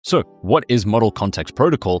So what is Model Context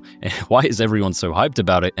Protocol, and why is everyone so hyped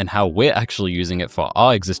about it, and how we're actually using it for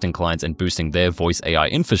our existing clients and boosting their voice AI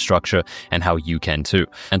infrastructure, and how you can too.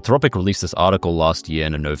 Anthropic released this article last year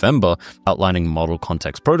in November outlining Model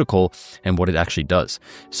Context Protocol and what it actually does.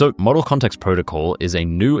 So Model Context Protocol is a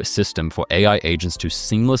new system for AI agents to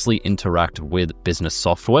seamlessly interact with business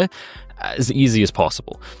software as easy as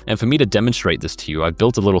possible. And for me to demonstrate this to you, I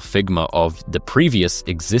built a little Figma of the previous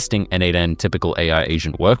existing N8N typical AI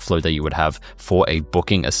agent workflow that you would have for a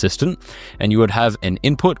booking assistant. And you would have an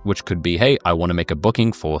input, which could be, hey, I want to make a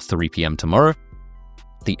booking for 3 p.m. tomorrow.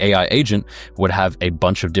 The AI agent would have a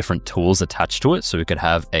bunch of different tools attached to it. So it could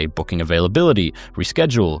have a booking availability,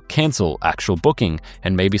 reschedule, cancel, actual booking,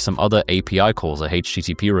 and maybe some other API calls or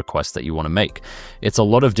HTTP requests that you want to make. It's a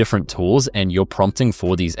lot of different tools, and your prompting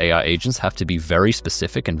for these AI agents have to be very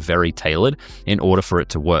specific and very tailored in order for it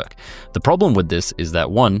to work. The problem with this is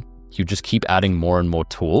that, one, you just keep adding more and more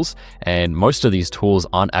tools, and most of these tools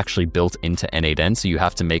aren't actually built into N8N, so you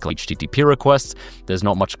have to make HTTP requests. There's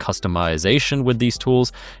not much customization with these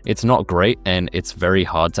tools. It's not great, and it's very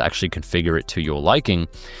hard to actually configure it to your liking,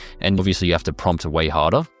 and obviously you have to prompt way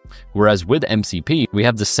harder. Whereas with MCP, we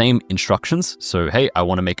have the same instructions. So, hey, I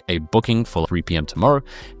want to make a booking for 3 p.m. tomorrow.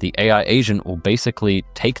 The AI agent will basically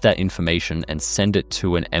take that information and send it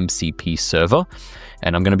to an MCP server.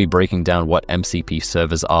 And I'm going to be breaking down what MCP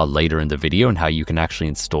servers are later in the video and how you can actually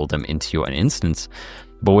install them into your instance.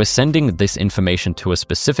 But we're sending this information to a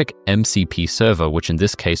specific MCP server, which in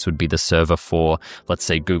this case would be the server for, let's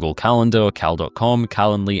say, Google Calendar, Cal.com,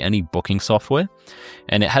 Calendly, any booking software.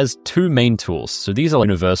 And it has two main tools. So these are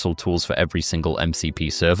universal tools for every single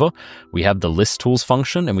MCP server. We have the list tools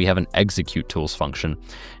function and we have an execute tools function.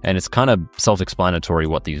 And it's kind of self-explanatory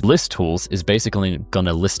what these list tools is basically going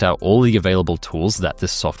to list out all the available tools that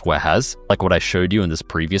this software has, like what I showed you in this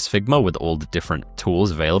previous Figma with all the different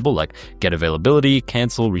tools available, like get availability,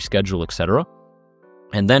 cancel, reschedule, etc.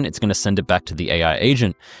 And then it's going to send it back to the AI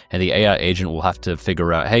agent, and the AI agent will have to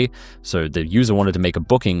figure out, hey, so the user wanted to make a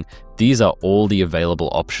booking. These are all the available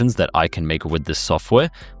options that I can make with this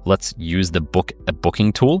software. Let's use the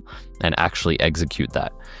booking tool and actually execute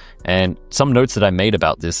that. And some notes that I made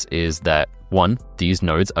about this is that, one, these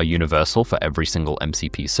nodes are universal for every single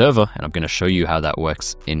MCP server, and I'm going to show you how that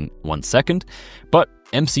works in 1 second. But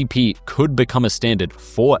MCP could become a standard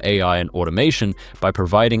for AI and automation by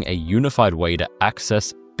providing a unified way to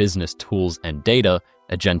access business tools and data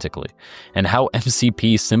agentically, and how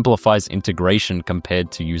MCP simplifies integration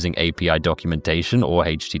compared to using API documentation or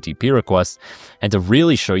HTTP requests. And to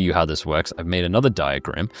really show you how this works, I've made another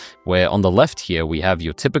diagram where on the left here, we have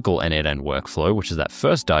your typical N8N workflow, which is that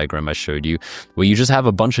first diagram I showed you, where you just have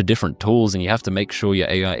a bunch of different tools and you have to make sure your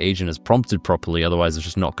AI agent is prompted properly, otherwise it's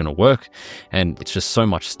just not going to work. And it's just so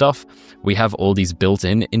much stuff. We have all these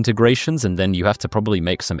built-in integrations, and then you have to probably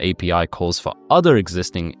make some API calls for other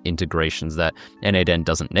existing integrations that N8N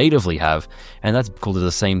doesn't natively have, and that's called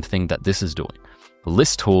the same thing that this is doing.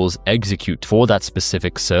 List tools execute for that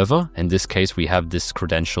specific server. In this case, we have this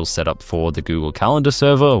credential set up for the Google Calendar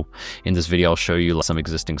server. In this video, I'll show you some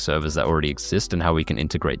existing servers that already exist and how we can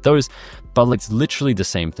integrate those, but it's literally the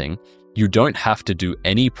same thing. You don't have to do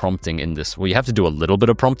any prompting in this. Well, you have to do a little bit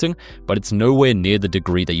of prompting, but it's nowhere near the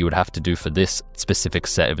degree that you would have to do for this specific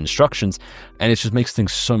set of instructions, and it just makes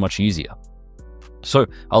things so much easier. So,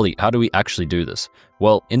 Ali, how do we actually do this?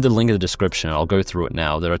 Well, in the link in the description, I'll go through it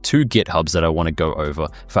now. There are 2 GitHubs that I want to go over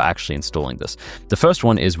for actually installing this. The first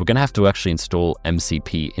one is we're going to have to actually install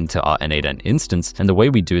MCP into our N8N instance, and the way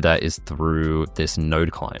we do that is through this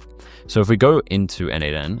node client. So if we go into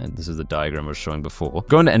N8N, and this is the diagram I was showing before,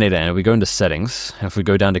 go into N8N, we go into settings, and if we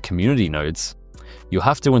go down to community nodes, you'll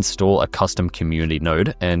have to install a custom community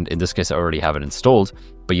node, and in this case, I already have it installed,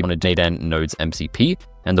 but you want to N8N nodes MCP,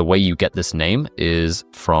 and the way you get this name is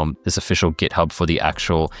from this official GitHub for the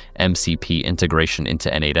actual MCP integration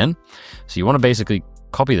into N8N. So you want to basically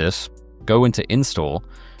copy this, go into install.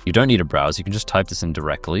 You don't need to browse, you can just type this in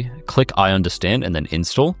directly, click I understand, and then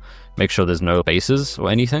install. Make sure there's no spaces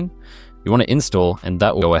or anything. You want to install, and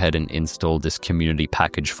that will go ahead and install this community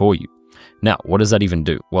package for you. Now, what does that even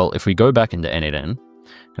do? Well, if we go back into N8N,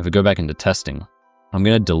 if we go back into testing, I'm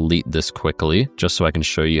going to delete this quickly just so I can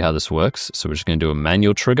show you how this works. So we're just going to do a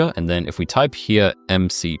manual trigger. And then if we type here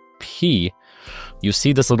MCP, you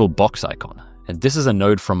see this little box icon. And this is a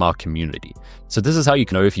node from our community. So this is how you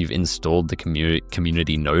can know if you've installed the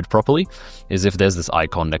community node properly, is if there's this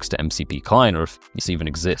icon next to MCP client, or if this even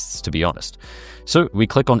exists, to be honest. So we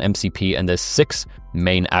click on MCP and there's 6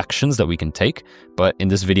 main actions that we can take. But in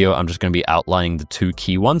this video, I'm just going to be outlining the 2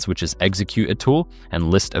 key ones, which is execute a tool and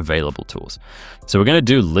list available tools. So we're going to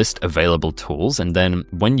do list available tools. And then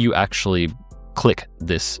when you actually click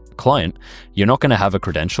this client, you're not going to have a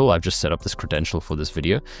credential. I've just set up this credential for this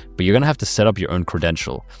video, but you're going to have to set up your own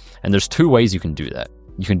credential. And there's 2 ways you can do that.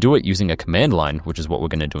 You can do it using a command line, which is what we're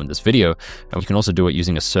going to do in this video. And you can also do it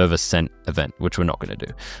using a server sent event, which we're not going to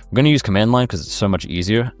do. We're going to use command line because it's so much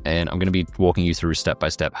easier. And I'm going to be walking you through step by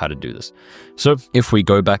step how to do this. So if we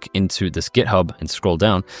go back into this GitHub and scroll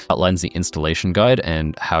down, it outlines the installation guide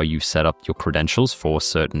and how you set up your credentials for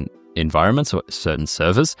certain environments or certain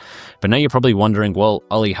servers. But now you're probably wondering, well,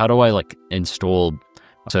 Ali, how do I install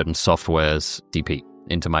certain software's DP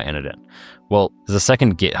into my n8n? Well, there's a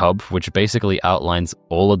second GitHub, which basically outlines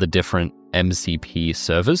all of the different MCP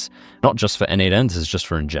servers, not just for n8n, this is just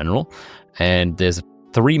for in general. And there's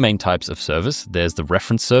 3 main types of servers. There's the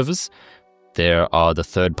reference servers, there are the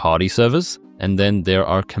third-party servers, and then there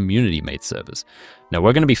are community-made servers. Now,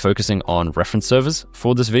 we're going to be focusing on reference servers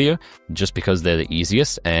for this video, just because they're the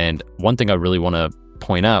easiest. And one thing I really want to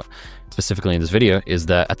point out specifically in this video is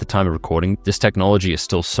that at the time of recording, this technology is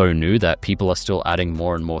still so new that people are still adding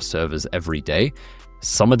more and more servers every day.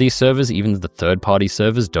 Some of these servers, even the third-party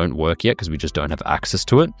servers, don't work yet because we just don't have access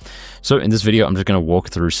to it. So in this video, I'm just going to walk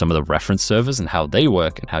through some of the reference servers and how they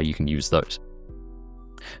work and how you can use those.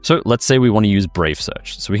 So let's say we want to use Brave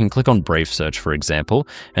Search. So we can click on Brave Search, for example,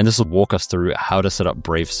 and this will walk us through how to set up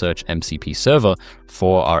Brave Search MCP server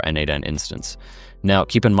for our n8n instance. Now,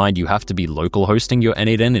 keep in mind, you have to be local hosting your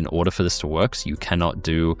n8n in order for this to work. So you cannot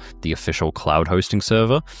do the official cloud hosting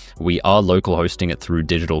server. We are local hosting it through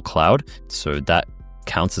Digital Cloud. So that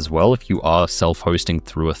counts as well if you are self-hosting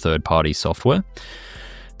through a third-party software.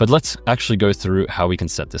 But let's actually go through how we can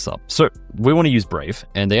set this up. So we want to use Brave,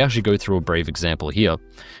 and they actually go through a Brave example here.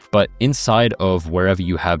 But inside of wherever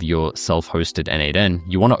you have your self-hosted n8n,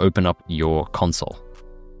 you want to open up your console.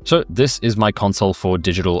 So this is my console for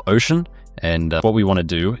DigitalOcean. And what we want to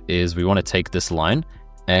do is we want to take this line,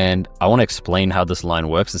 and I want to explain how this line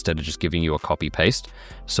works instead of just giving you a copy paste.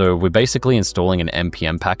 So we're basically installing an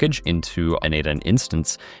npm package into an n8n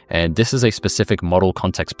instance, and this is a specific model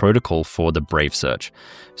context protocol for the Brave Search.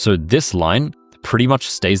 So this line pretty much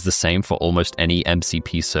stays the same for almost any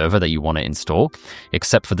MCP server that you want to install,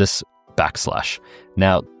 except for this /.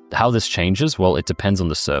 Now, how this changes, well, it depends on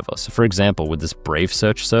the server. So for example, with this Brave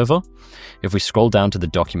Search server, if we scroll down to the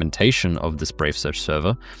documentation of this Brave Search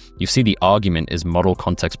server, you see the argument is model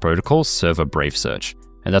context protocol server Brave Search.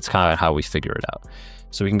 And that's kind of how we figure it out.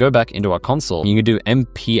 So we can go back into our console, and you can do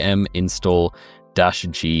npm install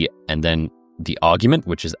 -g and then the argument,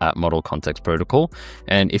 which is at model context protocol.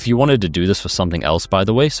 And if you wanted to do this for something else, by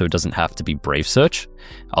the way, so it doesn't have to be Brave Search,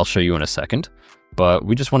 I'll show you in a second. But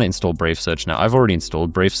we just want to install Brave Search. Now, I've already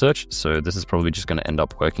installed Brave Search, so this is probably just going to end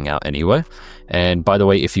up working out anyway. And by the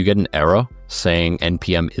way, if you get an error saying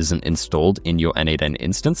npm isn't installed in your n8n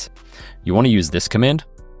instance, you want to use this command,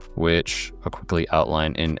 which I'll quickly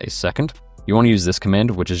outline in a second. You want to use this command,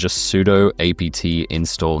 which is just sudo apt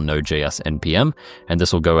install node.js npm, and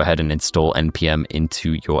this will go ahead and install npm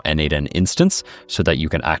into your n8n instance so that you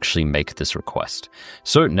can actually make this request.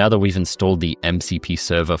 So now that we've installed the MCP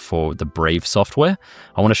server for the Brave software,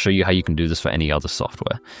 I want to show you how you can do this for any other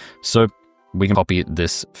software. So we can copy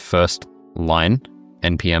this first line,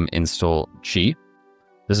 npm install g.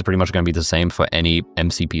 This is pretty much going to be the same for any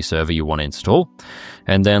MCP server you want to install.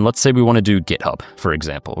 And then let's say we want to do GitHub, for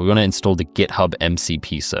example. We want to install the GitHub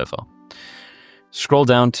MCP server. Scroll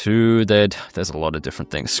down to there's a lot of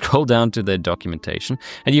different things. Scroll down to their documentation,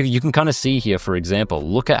 and you can kind of see here, for example,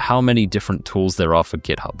 look at how many different tools there are for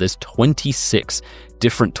GitHub. There's 26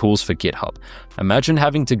 different tools for GitHub. Imagine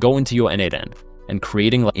having to go into your n8n and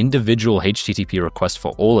creating like individual HTTP requests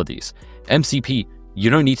for all of these. MCP, you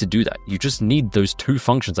don't need to do that. You just need those 2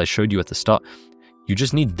 functions I showed you at the start. You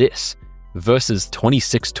just need this versus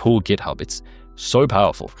 26 tool GitHub. It's so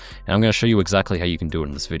powerful. And I'm going to show you exactly how you can do it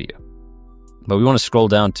in this video. But we want to scroll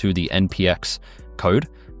down to the npx code,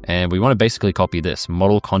 and we want to basically copy this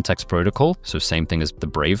model context protocol. So same thing as the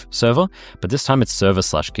Brave server, but this time it's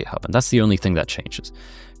server/GitHub. And that's the only thing that changes.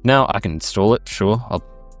 Now I can install it. Sure. I'll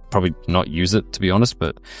probably not use it, to be honest,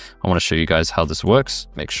 but I want to show you guys how this works.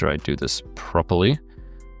 Make sure I do this properly.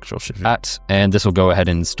 Control-Shift-at, and this will go ahead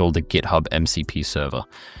and install the GitHub MCP server.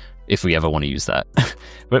 if we ever want to use that.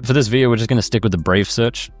 But for this video, we're just going to stick with the Brave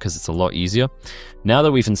search because it's a lot easier. Now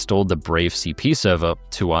that we've installed the Brave CP server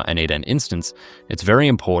to our N8N instance, it's very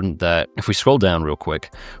important that if we scroll down real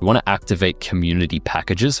quick, we want to activate community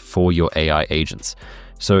packages for your AI agents.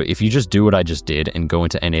 So if you just do what I just did and go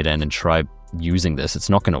into N8N and try using this, it's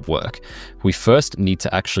not going to work. We first need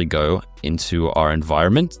to actually go into our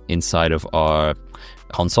environment inside of our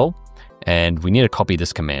console, and we need to copy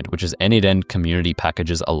this command, which is N8N community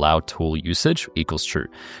packages allow tool usage equals true.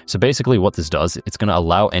 So basically what this does, it's going to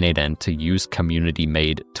allow N8N to use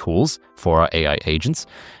community-made tools for our AI agents.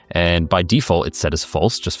 And by default, it's set as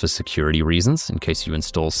false just for security reasons, in case you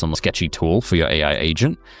install some sketchy tool for your AI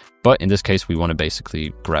agent. But in this case, we want to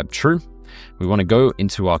basically grab true. We want to go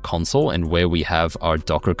into our console and where we have our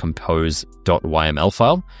docker compose.yml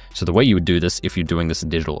file. So the way you would do this, if you're doing this in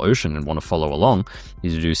DigitalOcean and want to follow along,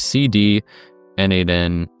 is to do cd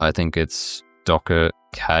n8n, I think it's docker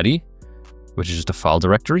caddy, which is just a file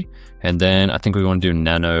directory. And then I think we want to do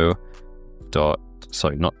nano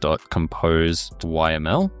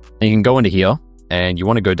compose.yml. And you can go into here and you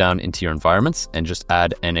want to go down into your environments and just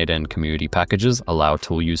add N8N community packages, allow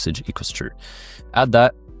tool usage equals true. Add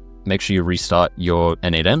that. Make sure you restart your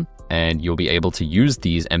N8N and you'll be able to use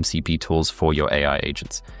these MCP tools for your AI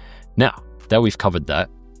agents. Now that we've covered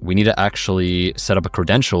that, we need to actually set up a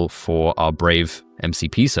credential for our Brave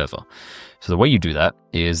MCP server. So the way you do that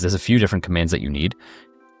is there's a few different commands that you need.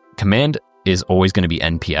 Command is always going to be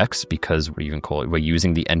npx because we're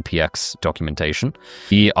using the npx documentation.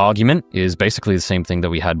 The argument is basically the same thing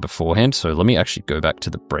that we had beforehand. So let me actually go back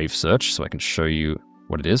to the Brave search so I can show you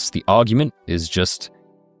what it is. The argument is just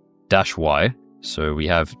 -y. So we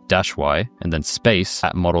have -y and then space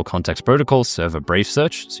at model context protocol server Brave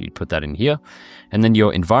search. So you'd put that in here. And then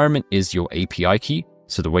your environment is your API key.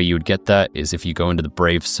 So the way you would get that is if you go into the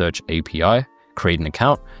Brave search API, create an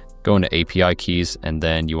account, go into API keys, and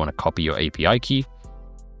then you want to copy your API key,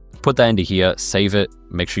 put that into here, save it,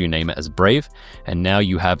 make sure you name it as Brave. And now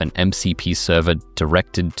you have an MCP server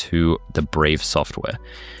directed to the Brave software.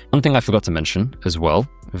 One thing I forgot to mention as well,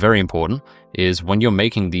 very important, is when you're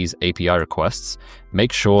making these API requests,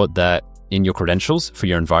 make sure that in your credentials for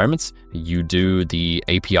your environments, you do the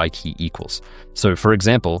API key equals. So for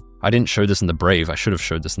example, I didn't show this in the Brave. I should have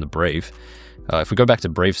showed this in the Brave. If we go back to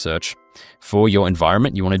Brave search, for your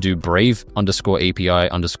environment, you want to do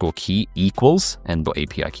Brave_API_key equals and the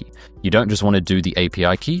API key. You don't just want to do the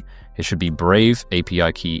API key. It should be Brave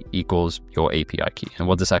API key equals your API key. And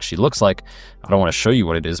what this actually looks like, I don't want to show you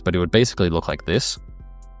what it is, but it would basically look like this,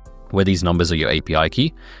 where these numbers are your API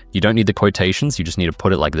key. You don't need the quotations. You just need to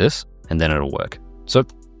put it like this, and then it'll work. So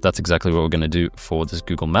that's exactly what we're going to do for this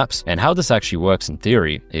Google Maps. And how this actually works in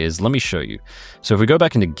theory is, let me show you. So if we go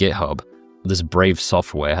back into GitHub, this Brave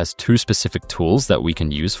software has two specific tools that we can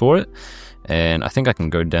use for it. And I think I can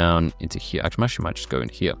go down into here. Actually, I might just go in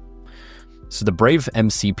here. So the Brave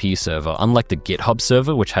MCP server, unlike the GitHub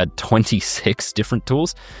server, which had 26 different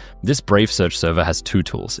tools, this Brave search server has two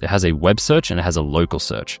tools. It has a web search and it has a local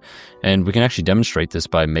search. And we can actually demonstrate this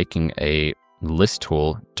by making a list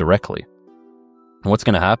tool directly. And what's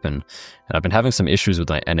going to happen, and I've been having some issues with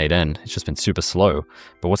my N8N, it's just been super slow,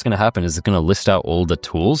 but what's going to happen is it's going to list out all the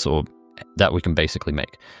tools that we can basically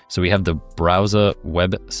make. So we have the browser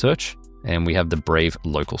web search and we have the Brave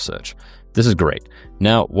local search. This is great.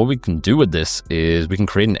 Now, what we can do with this is we can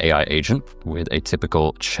create an AI agent with a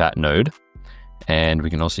typical chat node. And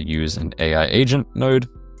we can also use an AI agent node,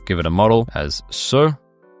 give it a model as so,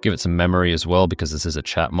 give it some memory as well because this is a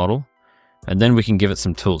chat model. And then we can give it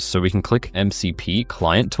some tools. So we can click MCP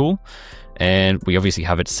client tool, and we obviously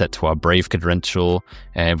have it set to our Brave credential,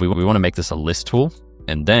 and we want to make this a list tool.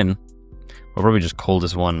 And then we'll probably just call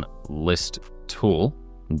this one list tool.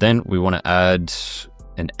 And then we want to add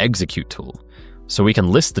an execute tool. So we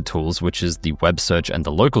can list the tools, which is the web search and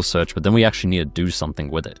the local search, but then we actually need to do something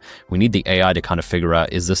with it. We need the AI to kind of figure out,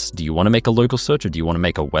 do you want to make a local search or do you want to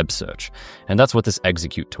make a web search? And that's what this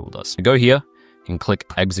execute tool does. So go here and click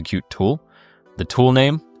execute tool. The tool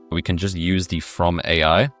name, we can just use the from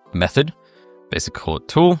AI method, basically call it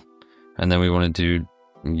tool. And then we want to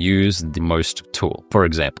use the most tool, for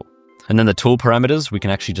example. And then the tool parameters, we can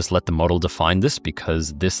actually just let the model define this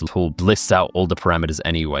because this tool lists out all the parameters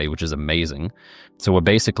anyway, which is amazing. So we're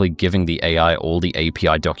basically giving the AI all the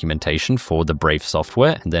API documentation for the Brave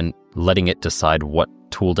software and then letting it decide what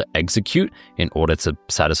tool to execute in order to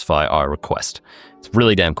satisfy our request. It's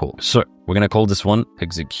really damn cool. So we're going to call this one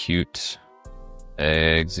execute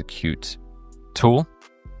tool.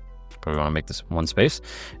 Probably want to make this one space.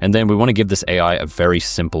 And then we want to give this AI a very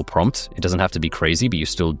simple prompt. It doesn't have to be crazy, but you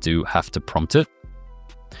still do have to prompt it.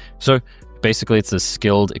 So basically it's a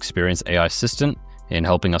skilled, experienced AI assistant in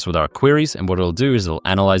helping us with our queries. And what it'll do is it'll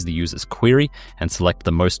analyze the user's query and select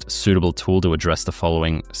the most suitable tool to address the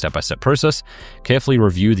following step-by-step process. Carefully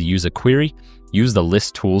review the user query, use the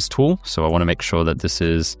list tools tool. So I want to make sure that this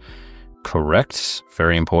is correct.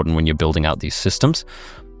 Very important when you're building out these systems.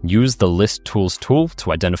 Use the list tools tool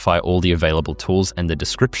to identify all the available tools and the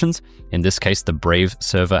descriptions. In this case, the Brave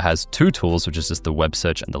server has 2 tools, which is just the web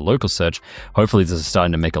search and the local search. Hopefully this is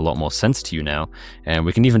starting to make a lot more sense to you now. And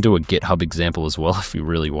we can even do a GitHub example as well if you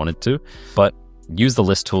really wanted to. But use the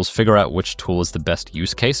list tools, figure out which tool is the best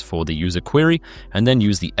use case for the user query, and then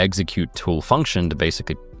use the execute tool function to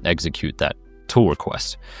basically execute that tool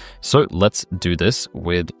request. So let's do this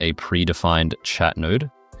with a predefined chat node.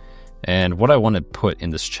 And what I want to put in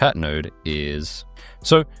this chat node is,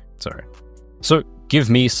 so give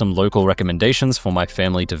me some local recommendations for my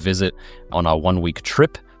family to visit on our 1-week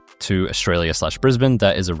trip to Australia/Brisbane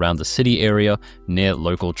that is around the city area near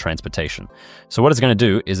local transportation. So what it's going to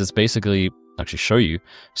do is it's basically actually show you.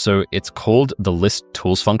 So it's called the list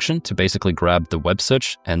tools function to basically grab the web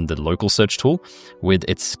search and the local search tool with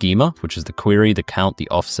its schema, which is the query, the count, the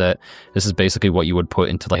offset. This is basically what you would put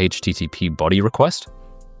into the HTTP body request.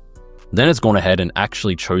 Then it's gone ahead and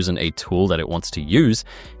actually chosen a tool that it wants to use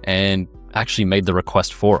and actually made the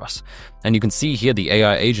request for us. And you can see here the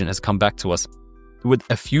AI agent has come back to us with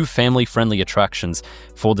a few family-friendly attractions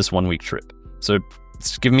for this 1-week trip. So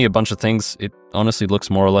it's given me a bunch of things. It honestly looks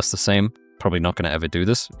more or less the same. Probably not going to ever do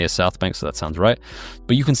this near South Bank, so that sounds right.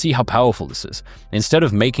 But you can see how powerful this is. Instead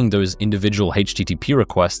of making those individual HTTP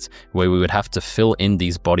requests where we would have to fill in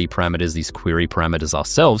these body parameters, these query parameters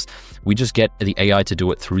ourselves, we just get the AI to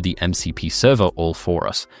do it through the MCP server all for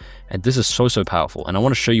us. And this is so powerful. And I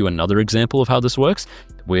want to show you another example of how this works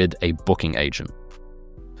with a booking agent.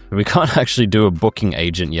 We can't actually do a booking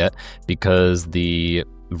agent yet because the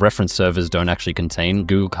reference servers don't actually contain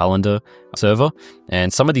Google Calendar server.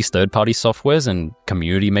 And some of these third-party softwares and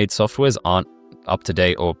community-made softwares aren't up to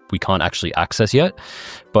date or we can't actually access yet.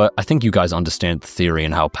 But I think you guys understand the theory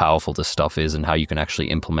and how powerful this stuff is and how you can actually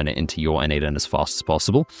implement it into your N8N as fast as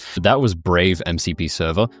possible. That was Brave MCP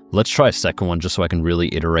server. Let's try a second one just so I can really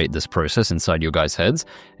iterate this process inside your guys' heads.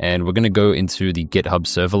 And we're going to go into the GitHub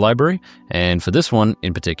server library. And for this one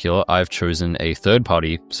in particular, I've chosen a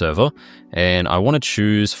third-party server and I want to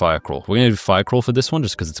choose Firecrawl. We're going to do Firecrawl for this one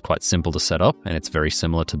just because it's quite simple to set up and it's very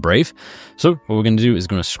similar to Brave. So what we're going to do is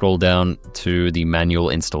going to scroll down to the manual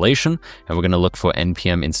installation and we're going to look for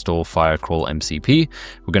npm install Firecrawl MCP.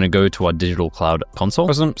 We're going to go to our digital cloud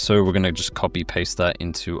console. So we're going to just copy paste that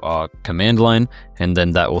into our command line and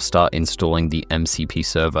then that will start installing the MCP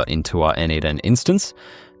server into our N8N instance.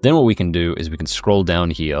 Then what we can do is we can scroll down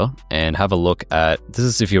here and have a look at, this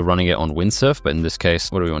is if you're running it on Windsurf, but in this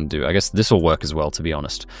case, what do we want to do? I guess this will work as well, to be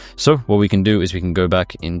honest. So what we can do is we can go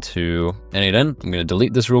back into N8N. I'm going to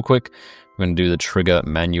delete this real quick. We're going to do the trigger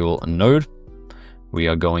manual node. We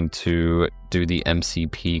are going to do the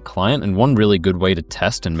MCP client. And one really good way to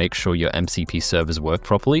test and make sure your MCP servers work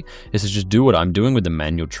properly is to just do what I'm doing with the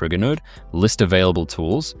manual trigger node, list available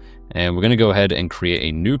tools. And we're going to go ahead and create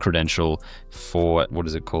a new credential for, what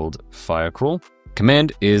is it called? Firecrawl.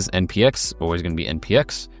 Command is npx, always going to be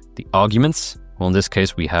npx. The arguments, well, in this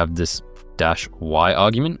case, we have this -y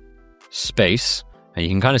argument, space, and you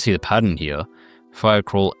can kind of see the pattern here,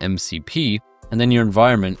 Firecrawl MCP, and then your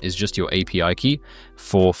environment is just your API key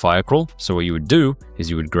for Firecrawl. So what you would do is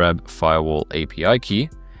you would grab firewall API key,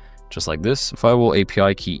 just like this, firewall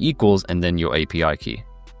API key equals, and then your API key.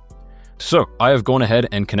 So I have gone ahead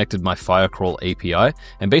and connected my Firecrawl API.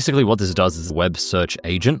 And basically what this does is a web search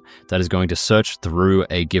agent that is going to search through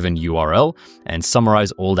a given URL and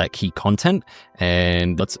summarize all that key content.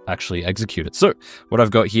 And let's actually execute it. So what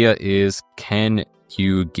I've got here is, can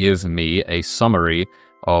you give me a summary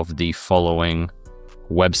of the following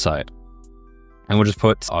website? And we'll just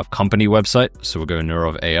put our company website. So we'll go Neuro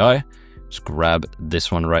of AI, just grab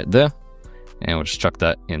this one right there, and we'll just chuck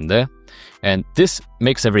that in there. And this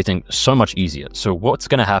makes everything so much easier. So what's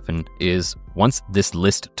going to happen is once this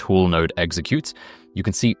list tool node executes, you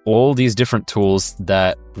can see all these different tools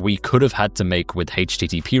that we could have had to make with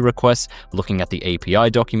HTTP requests, looking at the API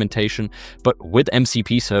documentation, but with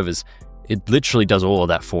MCP servers, it literally does all of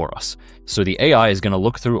that for us. So the AI is going to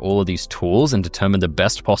look through all of these tools and determine the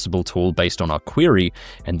best possible tool based on our query,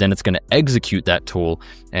 and then it's going to execute that tool.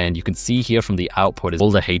 And you can see here from the output is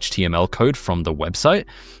all the HTML code from the website.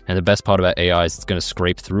 And the best part about AI is it's going to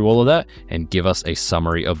scrape through all of that and give us a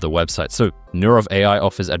summary of the website. So Neurov AI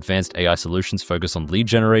offers advanced AI solutions focused on lead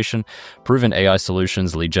generation, proven AI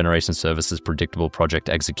solutions, lead generation services, predictable project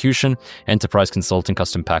execution, enterprise consulting,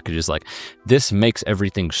 custom packages. Like, this makes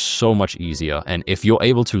everything so much easier. And if you're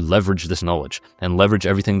able to leverage this knowledge and leverage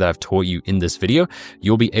everything that I've taught you in this video,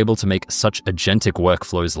 you'll be able to make such agentic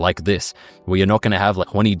workflows like this, where you're not going to have like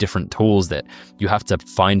 20 different tools that you have to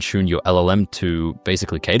fine tune your LLM to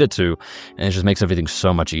basically cater to. And it just makes everything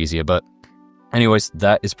so much easier. But anyways,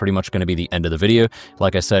 that is pretty much going to be the end of the video.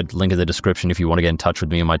 Like I said, link in the description if you want to get in touch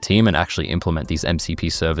with me and my team and actually implement these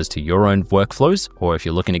MCP servers to your own workflows, or if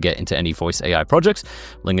you're looking to get into any voice AI projects,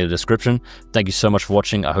 link in the description. Thank you so much for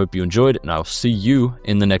watching. I hope you enjoyed, and I'll see you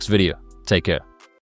in the next video. Take care.